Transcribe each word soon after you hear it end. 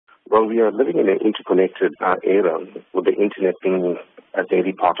Well, we are living in an interconnected era, with the internet being a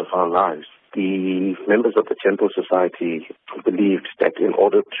daily part of our lives. The members of the Temple Society believed that in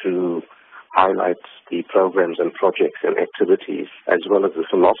order to highlight the programs and projects and activities, as well as the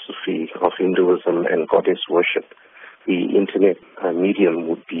philosophy of Hinduism and goddess worship, the internet medium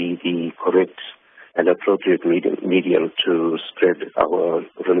would be the correct and appropriate medium to spread our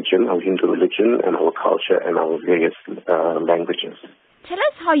religion, our Hindu religion, and our culture and our various languages. Tell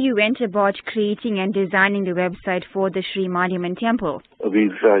us how you went about creating and designing the website for the Sri Mariamman Temple.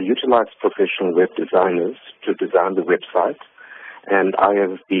 We've utilized professional web designers to design the website, and I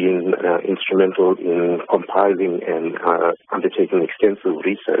have been instrumental in compiling and undertaking extensive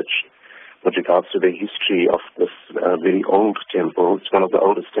research with regards to the history of this very old temple. It's one of the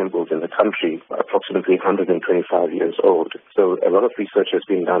oldest temples in the country, approximately 125 years old. So a lot of research has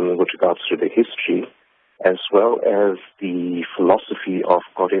been done with regards to the history, as well as the philosophy of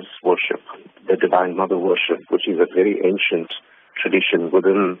goddess worship, the Divine Mother worship, which is a very ancient tradition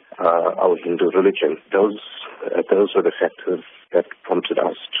within our Hindu religion. Those were the factors that prompted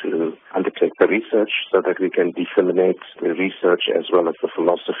us to undertake the research so that we can disseminate the research as well as the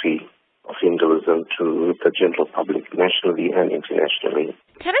philosophy of Hinduism to the general public, nationally and internationally.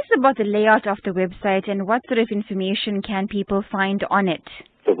 Tell us about the layout of the website and what sort of information can people find on it.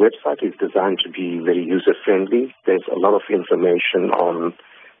 The website is designed to be very user-friendly. There's a lot of information on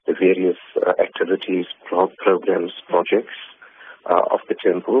the various activities, programs, projects of the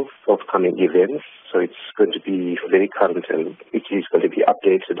temple, forthcoming events. So it's going to be very current and it is going to be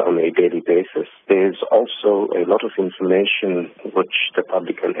updated on a daily basis. There's also a lot of information which the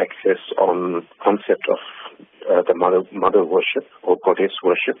public can access on concept of the mother worship or goddess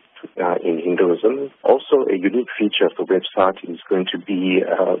worship in Hinduism. Also, a unique feature of the website is going to be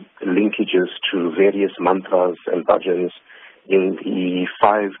linkages to various mantras and bhajans in the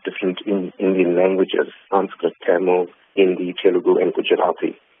 5 different Indian languages: Sanskrit, Tamil, Hindi, Telugu, and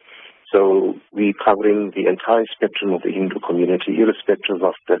Gujarati. So we're covering the entire spectrum of the Hindu community, irrespective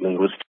of the linguistic